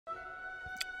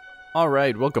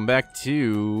Alright, welcome back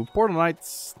to Portal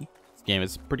Knights. This game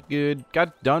is pretty good.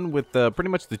 Got done with pretty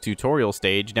much the tutorial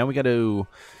stage. Now we got to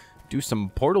do some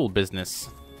portal business.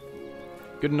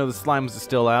 Good to know the slimes are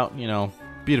still out. You know,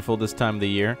 beautiful this time of the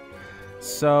year.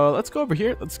 So let's go over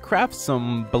here. Let's craft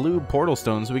some blue portal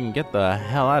stones so we can get the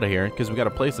hell out of here, because we got to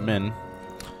place them in.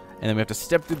 And then we have to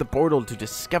step through the portal to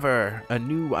discover a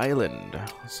new island.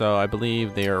 So I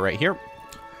believe they are right here.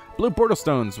 Blue portal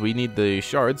stones. We need the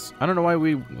shards. I don't know why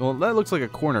we... Well, that looks like a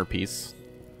corner piece.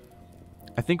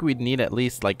 I think we'd need at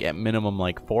least, like, at minimum,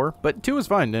 like, 4. But 2 is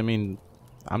fine. I mean,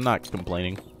 I'm not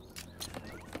complaining.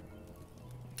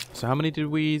 So how many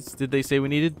did they say we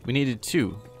needed? We needed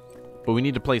 2. But we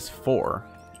need to place 4.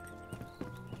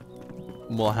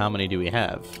 Well, how many do we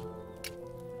have?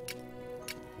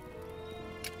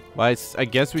 Well, I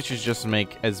guess we should just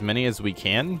make as many as we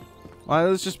can. Well,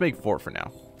 let's just make 4 for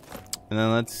now. And then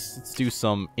let's do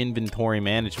some inventory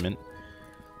management.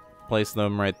 Place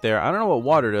them right there. I don't know what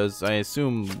water does. I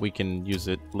assume we can use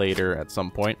it later at some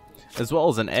point. As well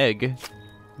as an egg.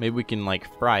 Maybe we can,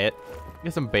 like, fry it.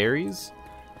 Get some berries.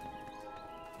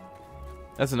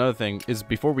 That's another thing, is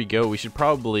before we go, we should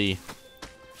probably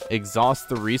exhaust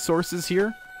the resources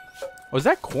here. Was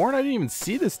that corn? I didn't even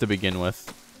see this to begin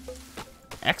with.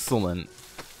 Excellent.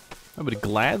 I would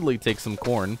gladly take some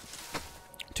corn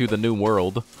to the new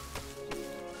world,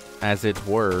 as it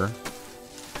were.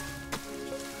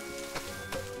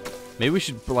 Maybe we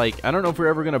should, like, I don't know if we're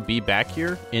ever going to be back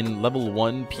here in level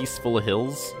 1 Peaceful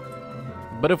Hills.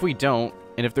 But if we don't,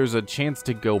 and if there's a chance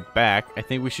to go back, I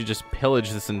think we should just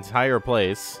pillage this entire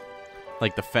place.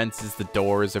 Like the fences, the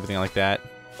doors, everything like that.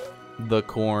 The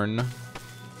corn.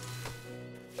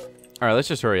 Alright, let's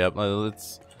just hurry up.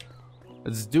 Let's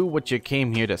do what you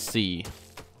came here to see.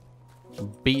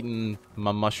 Beating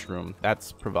my mushroom.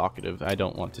 That's provocative. I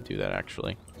don't want to do that,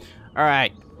 actually.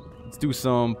 Alright. Let's do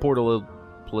some portal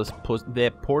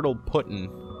putting.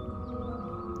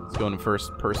 Let's go in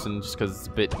first person just because it's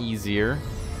a bit easier.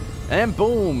 And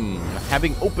boom!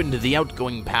 Having opened the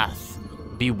outgoing path,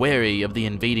 be wary of the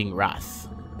invading wrath.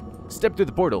 Step through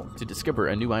the portal to discover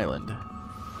a new island.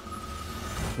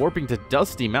 Warping to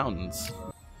Dusty Mountains.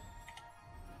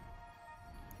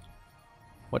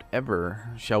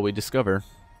 Whatever shall we discover?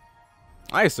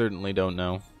 I certainly don't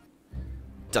know.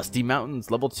 Dusty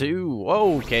Mountains, level 2.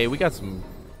 Whoa, okay, we got some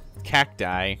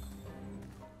cacti.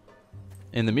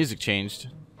 And the music changed.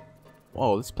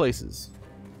 Whoa, this place is...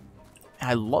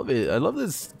 I love it. I love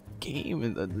this game.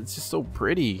 It's just so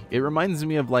pretty. It reminds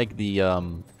me of, like, the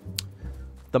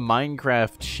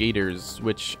Minecraft shaders,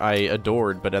 which I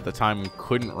adored, but at the time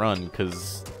couldn't run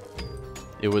because...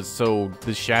 It was so,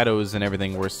 the shadows and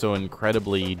everything were so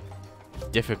incredibly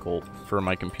difficult for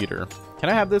my computer. Can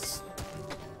I have this?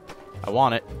 I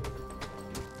want it.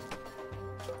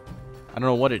 I don't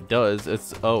know what it does.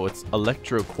 It's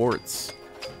electro quartz.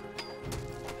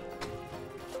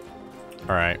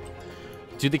 Alright.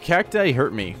 Do the cacti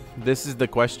hurt me? This is the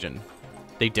question.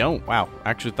 They don't. Wow.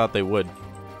 I actually thought they would.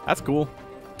 That's cool.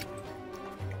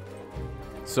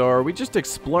 So are we just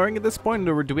exploring at this point,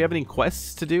 or do we have any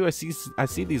quests to do? I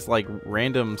see these, like,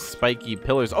 random spiky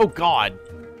pillars. Oh god!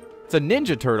 It's a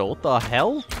ninja turtle. What the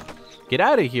hell? Get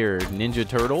out of here, ninja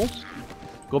turtle.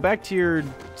 Go back to your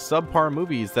subpar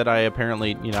movies that I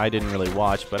apparently, you know, I didn't really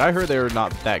watch, but I heard they were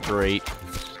not that great.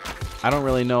 I don't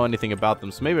really know anything about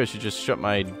them, so maybe I should just shut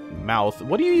my mouth.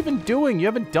 What are you even doing? You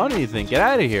haven't done anything. Get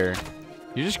out of here.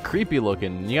 You're just creepy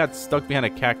looking. You got stuck behind a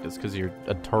cactus because you're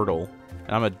a turtle.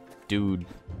 And I'm a dude.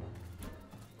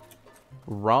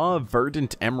 Raw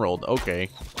verdant emerald. Okay.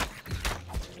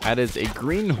 That is a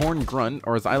greenhorn grunt,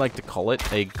 or as I like to call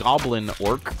it, a goblin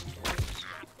orc.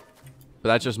 But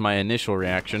that's just my initial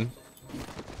reaction.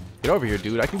 Get over here,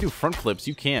 dude. I can do front flips.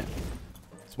 You can't.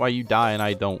 That's why you die and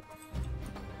I don't.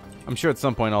 I'm sure at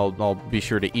some point I'll be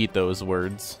sure to eat those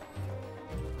words.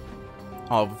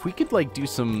 Oh, if we could, like, do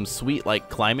some sweet, like,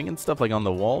 climbing and stuff, like, on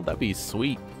the wall, that'd be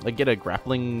sweet. Like, get a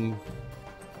grappling...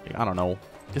 I don't know.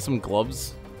 Get some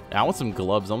gloves. I want some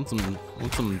gloves. I want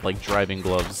some like driving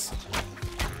gloves.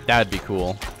 That'd be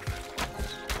cool.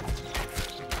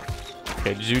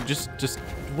 Okay, did you just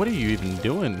what are you even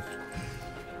doing?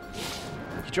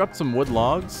 You dropped some wood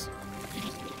logs?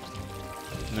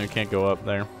 No, you can't go up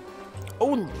there.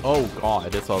 Oh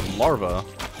god, it's a larva.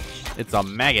 It's a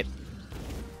maggot.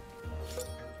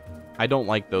 I don't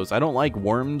like those. I don't like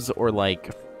worms or like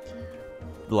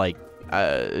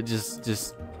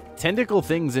just tentacle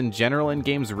things in general in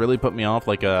games really put me off.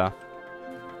 Like,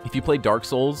 if you play Dark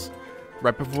Souls,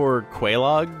 right before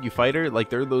Quelaag, you fight her,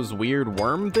 like, they're those weird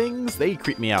worm things. They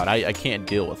creep me out. I can't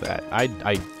deal with that. I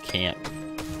can't.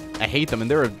 I hate them,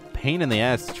 and they're a pain in the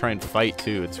ass to try and fight,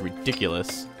 too. It's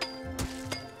ridiculous.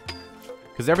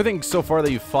 Because everything so far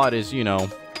that you've fought is, you know,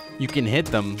 you can hit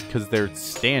them because they're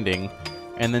standing.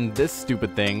 And then this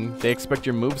stupid thing, they expect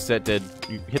your moveset to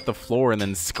hit the floor and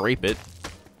then scrape it.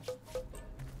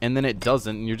 And then it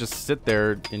doesn't, and you just sit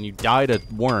there and you die to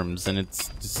worms, and it's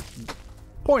just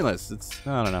pointless. It's,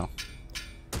 I don't know.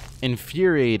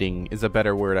 Infuriating is a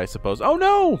better word, I suppose. Oh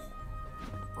no!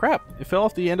 Crap, it fell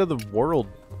off the end of the world.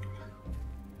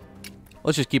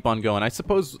 Let's just keep on going. I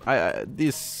suppose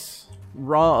this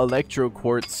raw electro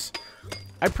quartz,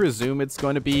 I presume it's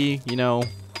going to be, you know,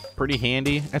 pretty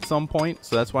handy at some point,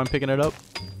 so that's why I'm picking it up.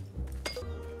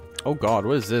 Oh god,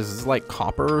 what is this? Is this like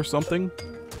copper or something?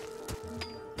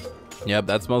 Yep,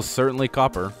 that's most certainly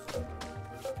copper.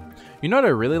 You know what I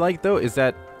really like, though, is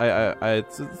that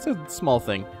it's a small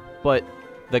thing, but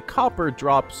the copper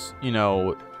drops, you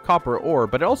know, copper ore,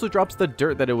 but it also drops the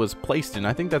dirt that it was placed in.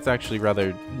 I think that's actually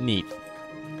rather neat.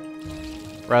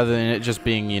 Rather than it just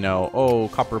being, you know, oh,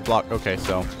 copper block. Okay,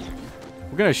 so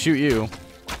we're gonna shoot you.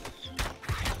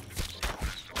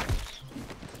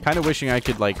 Kind of wishing I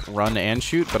could, like, run and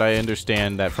shoot, but I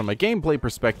understand that from a gameplay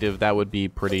perspective, that would be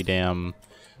pretty damn,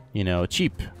 you know,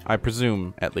 cheap, I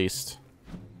presume, at least.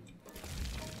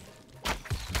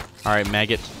 Alright,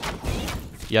 maggot.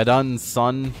 Ya done,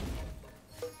 son?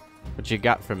 What you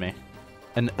got for me?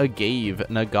 An agave,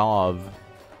 an agave.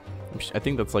 I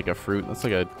think that's like a fruit. That's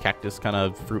like a cactus kind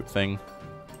of fruit thing.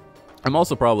 I'm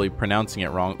also probably pronouncing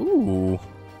it wrong. Ooh.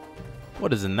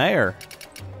 What is in there?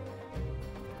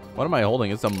 What am I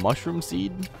holding? It's a mushroom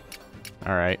seed?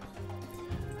 Alright.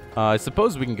 I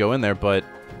suppose we can go in there, but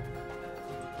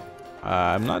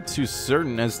I'm not too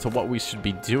certain as to what we should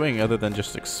be doing other than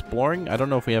just exploring. I don't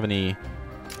know if we have any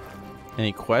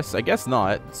quests. I guess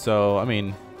not. So, I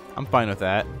mean, I'm fine with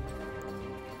that.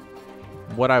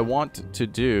 What I want to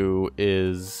do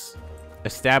is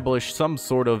establish some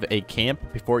sort of a camp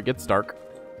before it gets dark.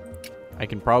 I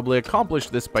can probably accomplish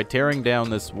this by tearing down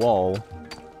this wall,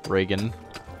 Reagan,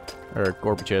 or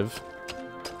Gorbachev,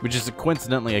 which is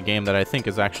coincidentally a game that I think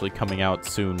is actually coming out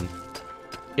soon.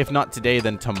 If not today,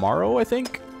 then tomorrow, I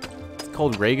think. It's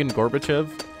called Reagan Gorbachev.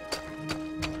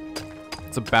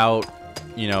 It's about,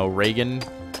 you know, Reagan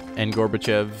and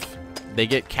Gorbachev. They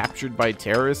get captured by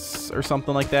terrorists or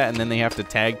something like that, and then they have to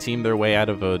tag team their way out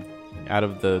of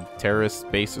the terrorist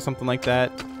base or something like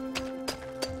that.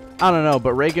 I don't know,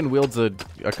 but Reagan wields a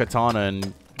katana,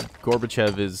 and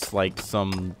Gorbachev is like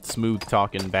some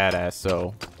smooth-talking badass,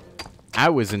 so I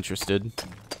was interested.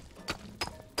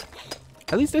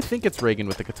 At least I think it's Reagan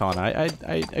with the katana.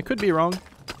 I could be wrong.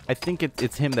 I think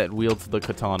it's him that wields the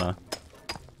katana.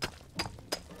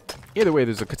 Either way,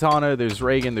 there's a katana, there's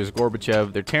Reagan, there's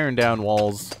Gorbachev. They're tearing down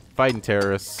walls, fighting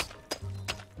terrorists.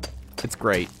 It's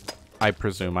great. I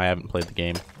presume. I haven't played the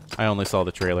game. I only saw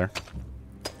the trailer.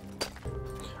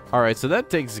 Alright, so that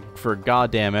takes for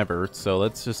goddamn ever, so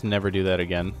let's just never do that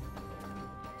again.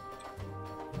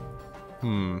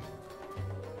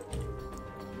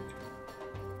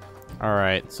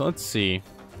 Alright, so let's see.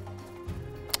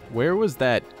 Where was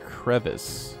that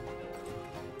crevice?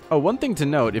 Oh, one thing to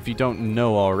note, if you don't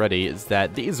know already, is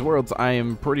that these worlds, I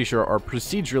am pretty sure, are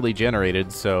procedurally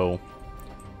generated, so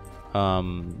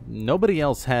nobody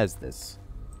else has this.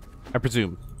 I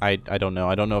presume. I don't know.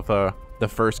 I don't know if the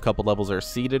first couple levels are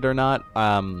seeded or not.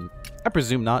 I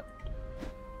presume not.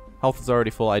 Health is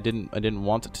already full. I didn't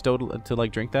want it to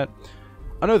like drink that.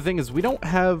 Another thing is we don't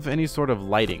have any sort of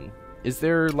lighting. Is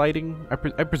there lighting?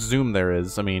 I presume there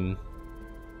is. I mean,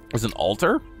 there's an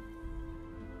altar?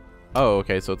 Oh,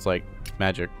 okay, so it's like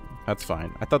magic. That's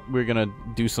fine. I thought we were gonna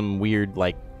do some weird,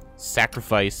 like,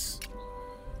 sacrifice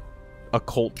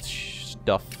occult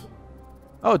stuff.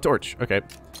 Oh, a torch. Okay.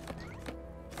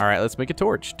 Alright, let's make a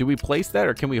torch. Do we place that,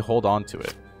 or can we hold on to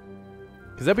it?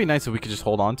 Because that'd be nice if we could just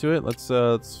hold on to it. Let's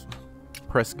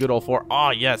press good all four.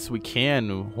 Ah, yes, we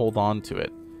can hold on to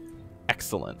it.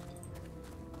 Excellent.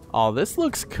 Oh, this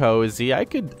looks cozy. I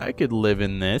could live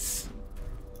in this.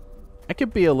 I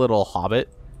could be a little hobbit.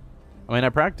 I mean, I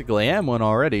practically am one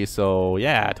already, so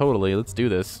yeah, totally. Let's do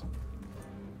this.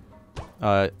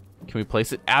 Can we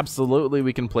place it? Absolutely,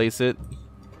 we can place it.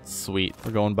 Sweet.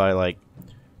 We're going by, like,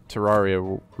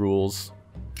 Terraria rules.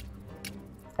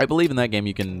 I believe in that game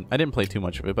you can... I didn't play too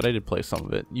much of it, but I did play some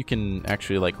of it. You can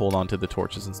actually, like, hold on to the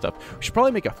torches and stuff. We should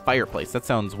probably make a fireplace. That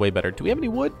sounds way better. Do we have any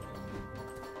wood?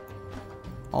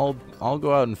 I'll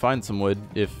go out and find some wood,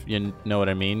 if you know what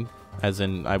I mean. As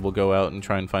in, I will go out and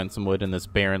try and find some wood in this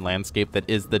barren landscape that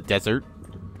is the desert.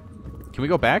 Can we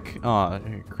go back? Oh,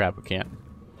 crap, we can't.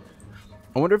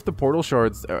 I wonder if the portal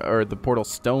shards, or the portal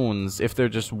stones, if they're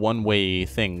just one-way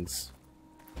things.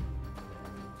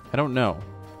 I don't know.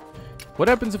 What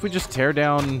happens if we just tear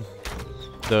down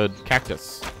the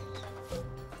cactus?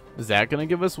 Is that gonna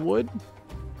give us wood?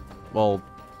 Well,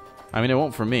 I mean, it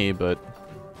won't for me, but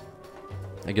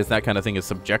I guess that kind of thing is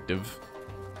subjective.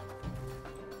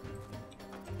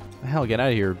 The hell, get out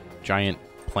of here, giant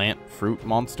plant fruit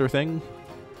monster thing.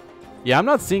 Yeah, I'm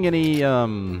not seeing any,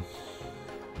 I'm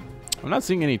not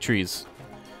seeing any trees.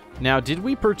 Now, did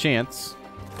we perchance,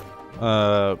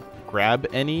 grab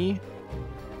any,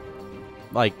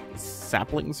 like,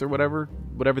 saplings or whatever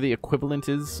the equivalent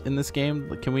is in this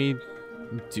game? Can we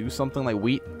do something like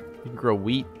wheat? You can grow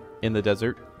wheat in the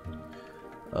desert.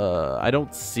 I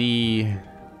don't see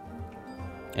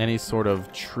any sort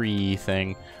of tree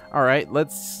thing. All right,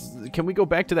 can we go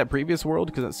back to that previous world?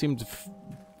 Because it seemed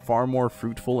far more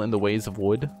fruitful in the ways of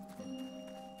wood.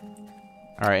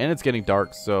 All right, and it's getting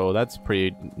dark, so that's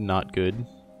pretty not good.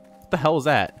 What the hell is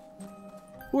that?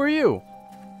 Who are you?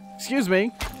 Excuse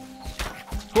me.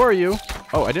 Who are you?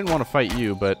 Oh, I didn't want to fight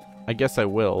you, but I guess I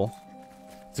will.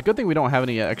 It's a good thing we don't have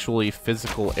any actually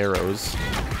physical arrows.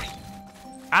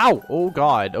 Ow! Oh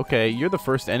god. Okay, you're the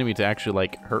first enemy to actually,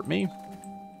 like, hurt me.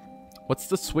 What's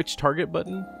the switch target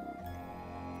button?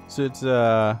 So it's,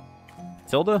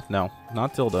 Tilda? No,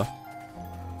 not Tilda.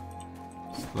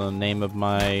 It's the name of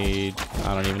my...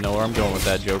 I don't even know where I'm going with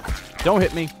that joke. Don't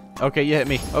hit me. Okay, you hit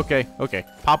me. Okay, okay.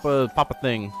 Pop a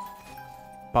thing.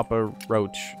 Pop a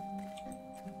roach.